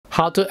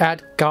How to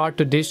add card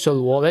to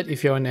digital wallet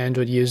if you're an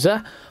Android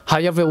user.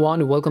 Hi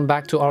everyone, welcome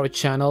back to our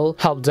channel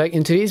Help Deck.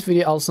 In today's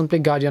video, I'll simply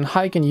guide you on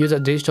how you can use a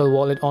digital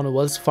wallet on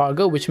Wells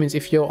Fargo, which means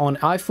if you're on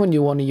iPhone,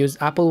 you want to use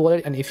Apple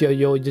Wallet, and if you're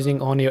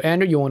using on your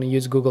Android, you want to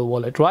use Google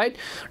Wallet, right?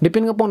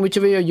 Depending upon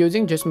whichever you're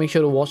using, just make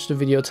sure to watch the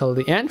video till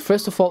the end.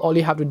 First of all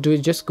you have to do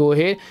is just go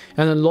ahead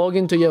and then log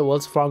into your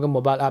Wells Fargo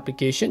mobile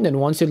application. Then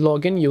once you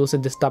log in, you will see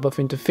this type of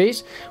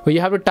interface where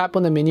you have to tap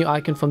on the menu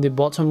icon from the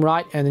bottom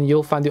right, and then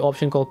you'll find the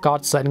option called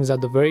card settings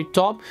at the very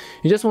top.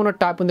 You just want to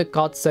tap on the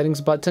card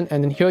settings button,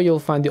 and then here you'll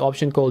find the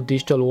option called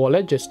digital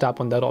wallet. Just tap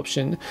on that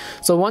option.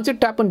 So once you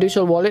tap on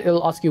digital wallet,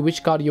 it'll ask you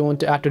which card you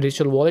want to add to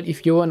digital wallet.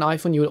 If you're an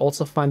iPhone, you will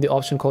also find the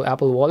option called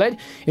Apple Wallet.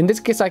 In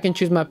this case, I can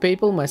choose my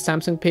PayPal, my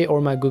Samsung Pay,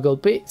 or my Google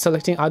Pay.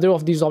 Selecting either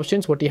of these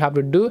options, what you have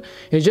to do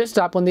is just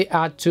tap on the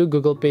add to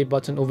Google Pay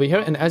button over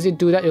here, and as you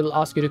do that, it'll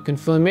ask you to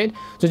confirm it.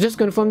 So just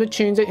confirm the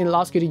change it. It'll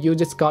ask you to use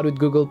this card with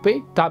Google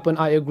Pay. Tap on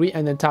I agree,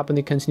 and then tap on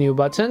the continue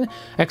button.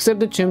 Accept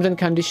the terms and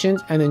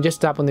conditions, and then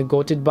just tap on the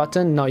got it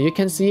button. Now you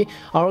can see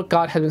our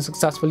card has been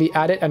successfully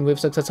added, and we've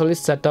successfully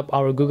set up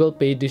our Google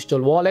Pay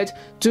digital wallet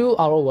to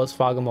our Wells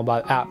Fargo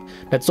mobile app.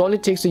 That's all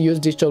it takes to use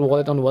digital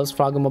wallet on Wells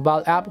Fargo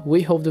mobile app.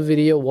 We hope the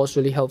video was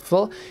really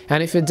helpful,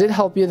 and if it did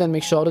help you, then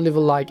make sure to leave a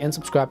like and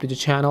subscribe to the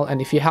channel.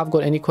 And if you have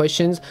got any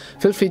questions,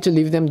 feel free to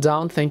leave them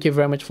down. Thank you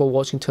very much for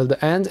watching till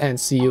the end, and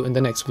see you in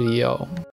the next video.